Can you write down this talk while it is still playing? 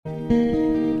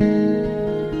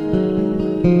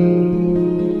All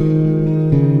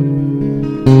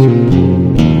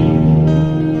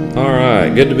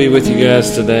right, good to be with you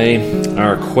guys today.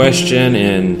 Our question,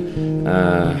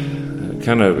 and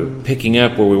kind of picking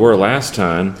up where we were last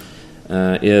time,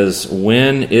 is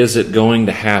when is it going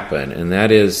to happen? And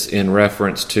that is in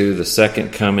reference to the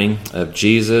second coming of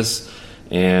Jesus.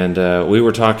 And we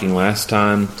were talking last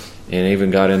time and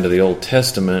even got into the Old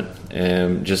Testament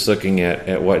and just looking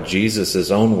at what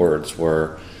Jesus' own words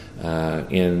were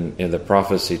in the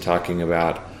prophecy, talking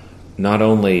about not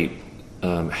only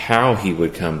how he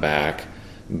would come back,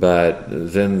 but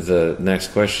then the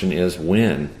next question is,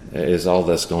 when is all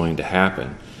this going to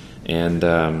happen? And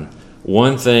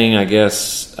one thing, I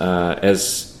guess,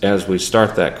 as we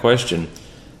start that question,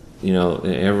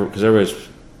 because everybody's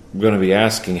going to be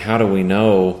asking, how do we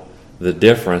know the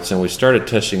difference? And we started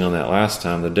touching on that last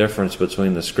time, the difference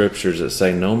between the scriptures that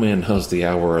say no man knows the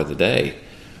hour or the day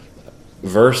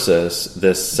versus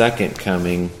this second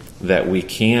coming that we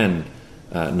can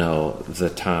know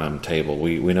the timetable.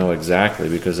 We know exactly,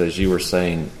 because as you were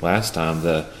saying last time,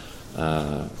 the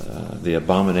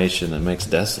abomination that makes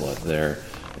desolate there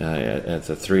at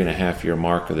the 3.5 year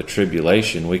mark of the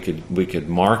tribulation, we could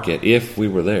mark it if we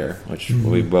were there, which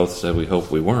we both said we hope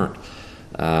we weren't.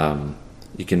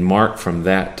 You can mark from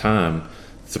that time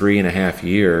 3.5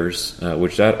 years,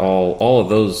 which that all of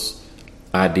those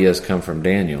ideas come from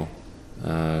Daniel,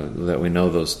 that we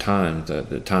know those times,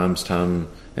 the time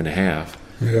and a half,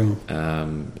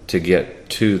 to get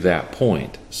to that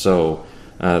point. So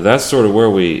that's sort of where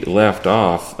we left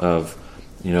off of,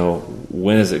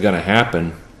 when is it going to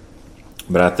happen?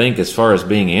 But I think as far as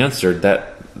being answered,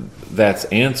 that's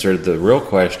answered. The real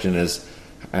question is,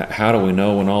 how do we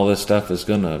know when all this stuff is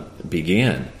going to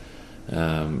begin?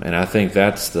 And I think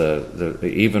that's the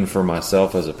even for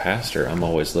myself as a pastor, I'm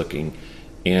always looking,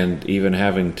 and even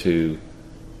having to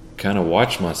kind of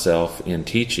watch myself in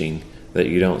teaching, that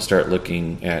you don't start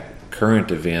looking at current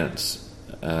events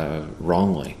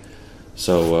wrongly.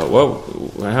 So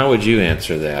how would you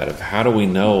answer that? Of how do we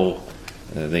know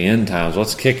the end times?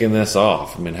 What's kicking this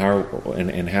off? I mean, how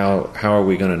are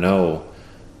we going to know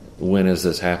when is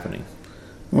this happening?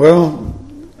 Well,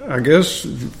 I guess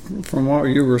from what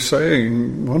you were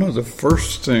saying, one of the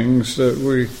first things that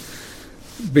we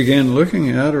began looking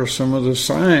at are some of the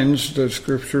signs that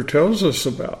Scripture tells us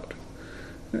about.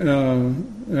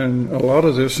 And a lot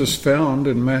of this is found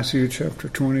in Matthew chapter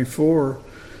 24.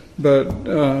 But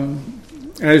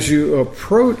as you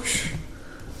approach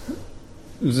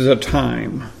the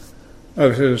time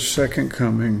of his second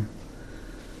coming,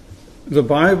 the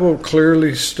Bible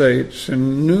clearly states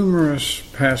in numerous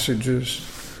passages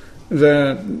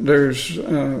that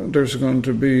there's going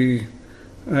to be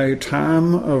a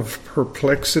time of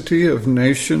perplexity of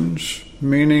nations,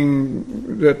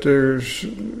 meaning that there's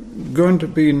going to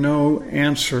be no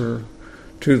answer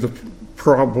to the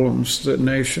problems that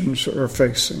nations are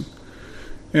facing.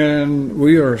 And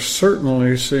we are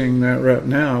certainly seeing that right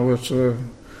now with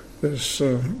this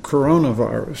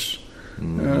coronavirus.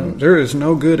 There is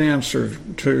no good answer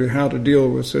to how to deal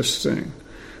with this thing.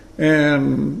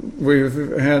 And we've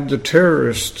had the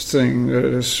terrorist thing that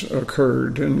has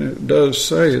occurred, and it does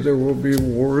say there will be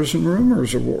wars and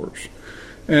rumors of wars.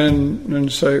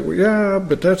 And say, well, yeah,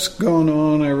 but that's gone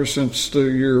on ever since the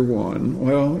year one.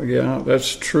 Well, yeah,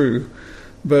 that's true.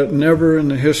 But never in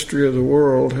the history of the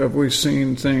world have we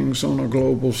seen things on a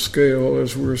global scale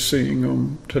as we're seeing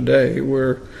them today,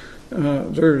 where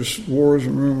there's wars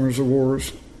and rumors of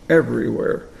wars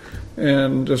everywhere.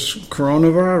 And this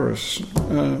coronavirus,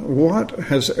 what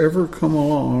has ever come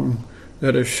along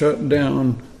that has shut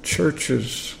down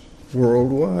churches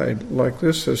worldwide like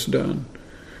this has done?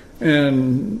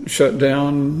 And shut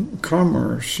down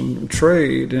commerce and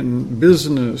trade and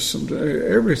business and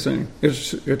everything.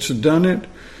 It's done it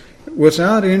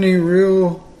without any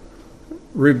real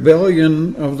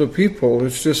rebellion of the people.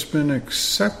 It's just been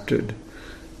accepted.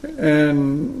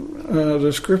 And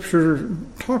the Scripture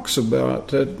talks about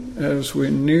that as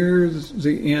we near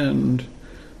the end,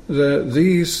 that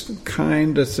these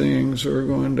kind of things are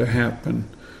going to happen.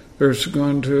 There's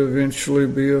going to eventually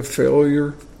be a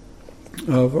failure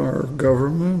of our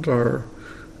government, our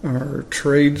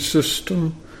trade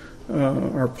system,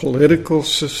 our political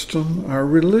system, our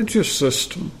religious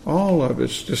system. All of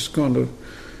it's just going to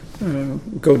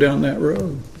go down that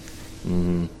road.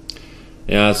 Mm-hmm.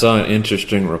 Yeah, I saw an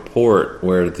interesting report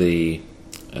where the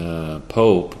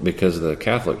Pope, because the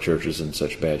Catholic Church is in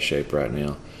such bad shape right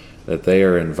now, that they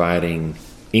are inviting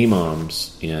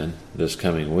imams in this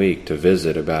coming week to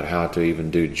visit about how to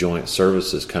even do joint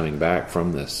services coming back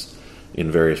from this in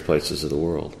various places of the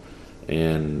world.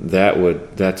 And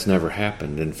that's never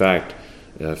happened. In fact,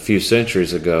 a few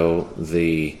centuries ago,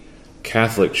 the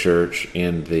Catholic Church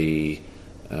and the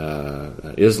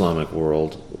Islamic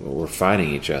world were fighting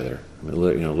each other,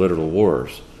 literal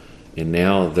wars. And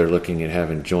now they're looking at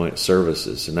having joint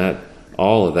services, and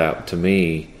all of that to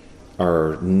me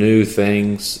are new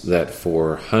things that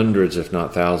for hundreds, if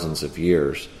not thousands of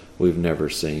years, we've never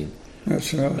seen.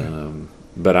 That's right.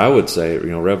 But I would say,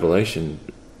 Revelation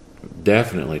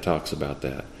definitely talks about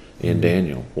that in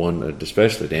Daniel.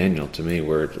 Especially Daniel, to me,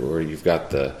 where you've got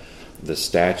the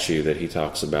statue that he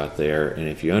talks about there, and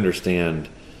if you understand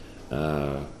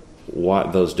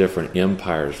what those different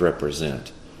empires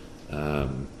represent,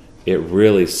 it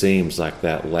really seems like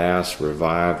that last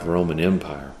revived Roman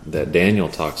Empire that Daniel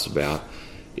talks about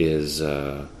is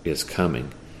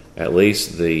coming. At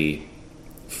least the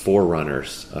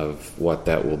forerunners of what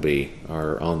that will be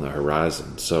are on the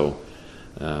horizon. So,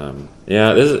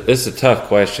 it's a tough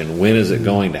question. When is it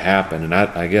going to happen? And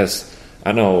I guess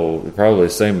I know probably the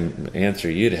same answer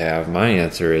you'd have. My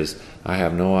answer is I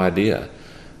have no idea.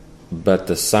 But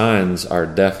the signs are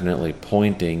definitely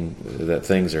pointing that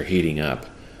things are heating up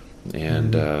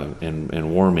and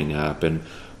warming up. And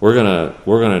we're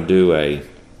gonna do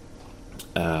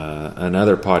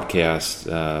another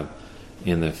podcast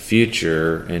in the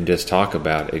future and just talk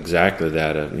about exactly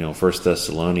that. 1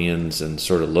 Thessalonians, and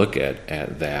sort of look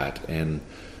at that, and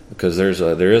because there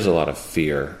is a lot of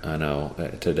fear, I know,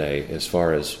 today as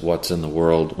far as what's in the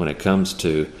world when it comes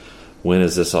to when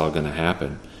is this all going to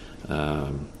happen.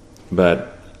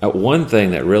 But one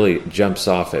thing that really jumps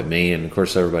off at me, and of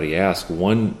course everybody asks,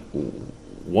 one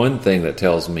thing that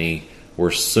tells me we're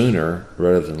sooner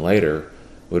rather than later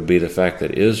would be the fact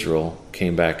that Israel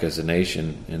came back as a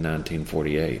nation in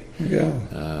 1948.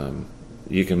 Yeah.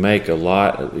 You can make a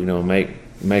lot,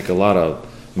 make a lot of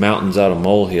mountains out of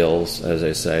molehills, as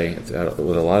they say,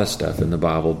 with a lot of stuff in the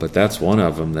Bible, but that's one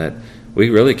of them that we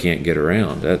really can't get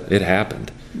around. It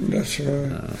happened. That's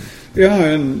right.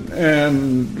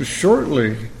 And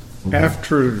shortly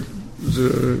after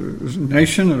the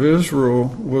nation of Israel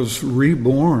was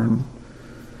reborn,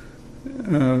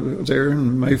 there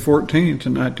in May 14th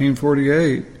in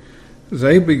 1948,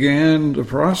 they began the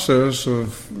process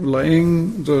of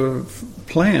laying the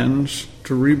plans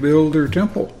to rebuild their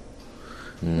temple.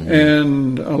 Mm-hmm.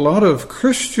 And a lot of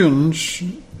Christians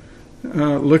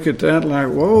look at that like,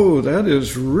 whoa, that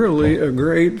is really a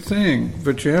great thing.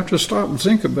 But you have to stop and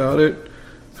think about it.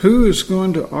 Who is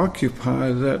going to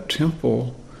occupy that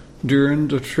temple during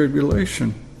the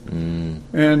tribulation? Mm.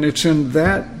 And it's in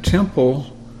that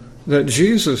temple that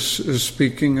Jesus is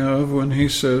speaking of when he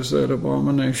says that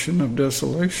abomination of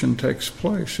desolation takes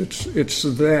place. It's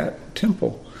that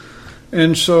temple.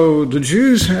 And so the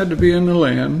Jews had to be in the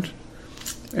land,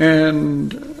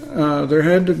 and there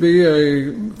had to be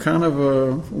a kind of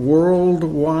a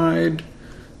worldwide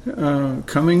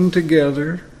coming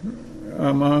together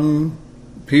among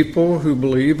people who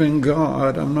believe in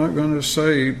God. I'm not going to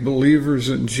say believers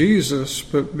in Jesus,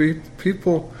 but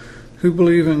people who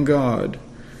believe in God.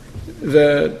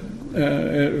 That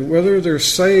whether they're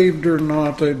saved or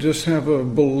not, they just have a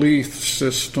belief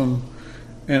system,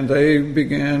 and they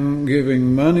began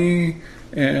giving money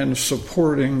and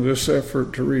supporting this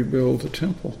effort to rebuild the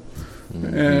temple.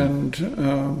 Mm-hmm. And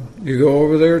you go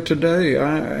over there today,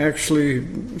 I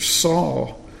actually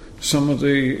saw some of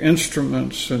the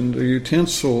instruments and the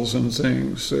utensils and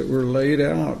things that were laid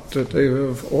out that they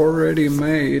have already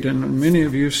made, and many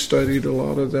of you studied a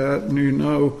lot of that, and you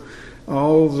know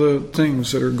all the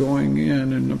things that are going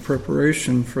in the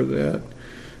preparation for that.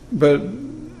 But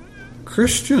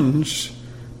Christians,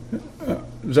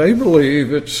 they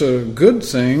believe it's a good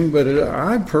thing, but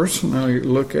I personally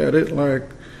look at it like,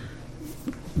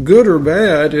 good or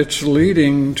bad, it's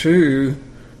leading to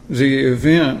the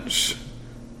events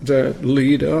that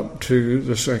lead up to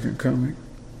the second coming.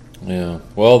 Yeah.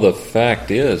 Well, the fact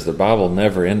is, the Bible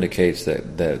never indicates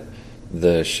that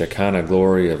the Shekinah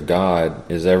glory of God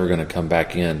is ever going to come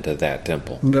back into that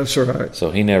temple. That's right.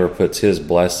 So he never puts his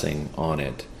blessing on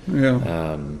it.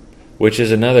 Yeah. Which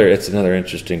is another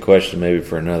interesting question maybe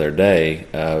for another day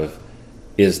of,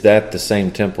 is that the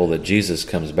same temple that Jesus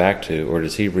comes back to, or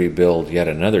does he rebuild yet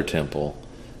another temple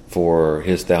for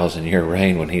his 1,000-year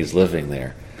reign when he's living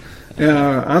there?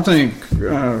 Yeah, I think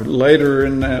later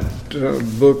in that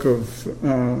book of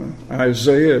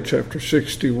Isaiah, chapter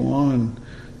 61,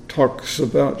 talks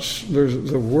about,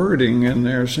 there's the wording in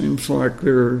there seems like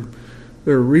they're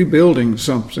rebuilding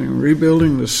something,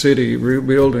 rebuilding the city,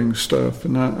 rebuilding stuff,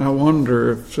 and I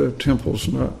wonder if the temple's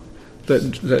not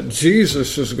that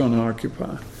Jesus is going to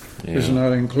occupy is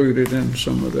not included in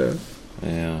some of that.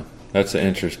 Yeah, that's an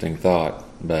interesting thought,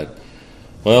 but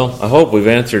Well, I hope we've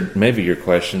answered maybe your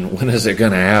question. When is it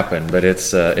going to happen? But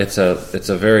it's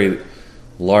a very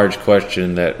large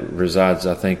question that resides,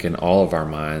 I think, in all of our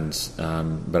minds.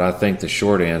 But I think the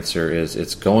short answer is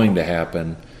it's going to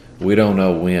happen. We don't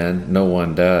know when. No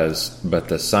one does. But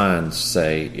the signs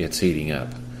say it's heating up.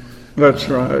 That's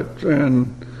right.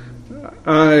 And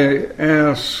I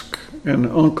asked an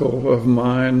uncle of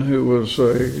mine who was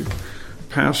a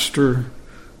pastor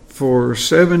for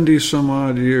 70 some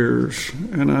odd years,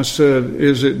 and I said,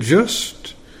 is it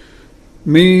just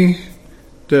me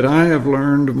that I have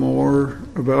learned more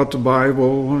about the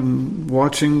Bible and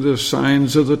watching the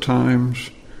signs of the times,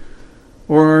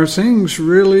 or are things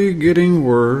really getting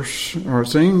worse? Are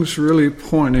things really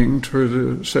pointing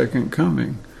to the second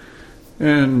coming?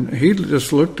 And he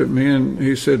just looked at me and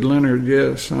he said, Leonard,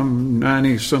 yes, I'm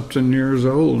 90-something years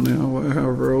old now,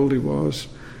 however old he was.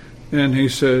 And he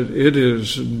said, it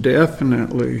is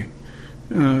definitely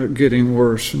getting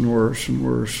worse and worse and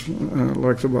worse,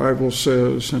 like the Bible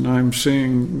says. And I'm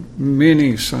seeing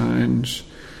many signs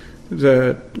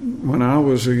that when I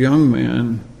was a young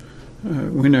man,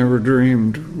 we never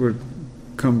dreamed would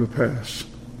come to pass.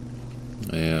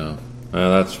 Yeah,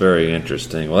 well, that's very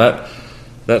interesting. Well,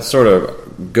 that sort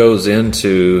of goes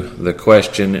into the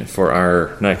question for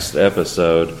our next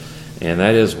episode, and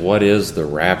that is, what is the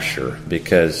rapture?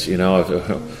 Because,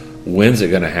 when's it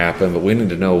going to happen? But we need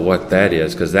to know what that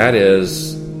is, because that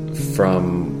is,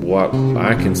 from what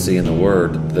I can see in the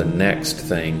Word, the next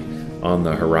thing on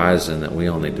the horizon that we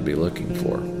all need to be looking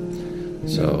for.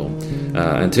 So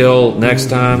until next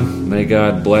time, may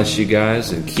God bless you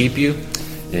guys and keep you,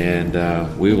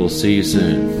 and we will see you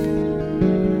soon.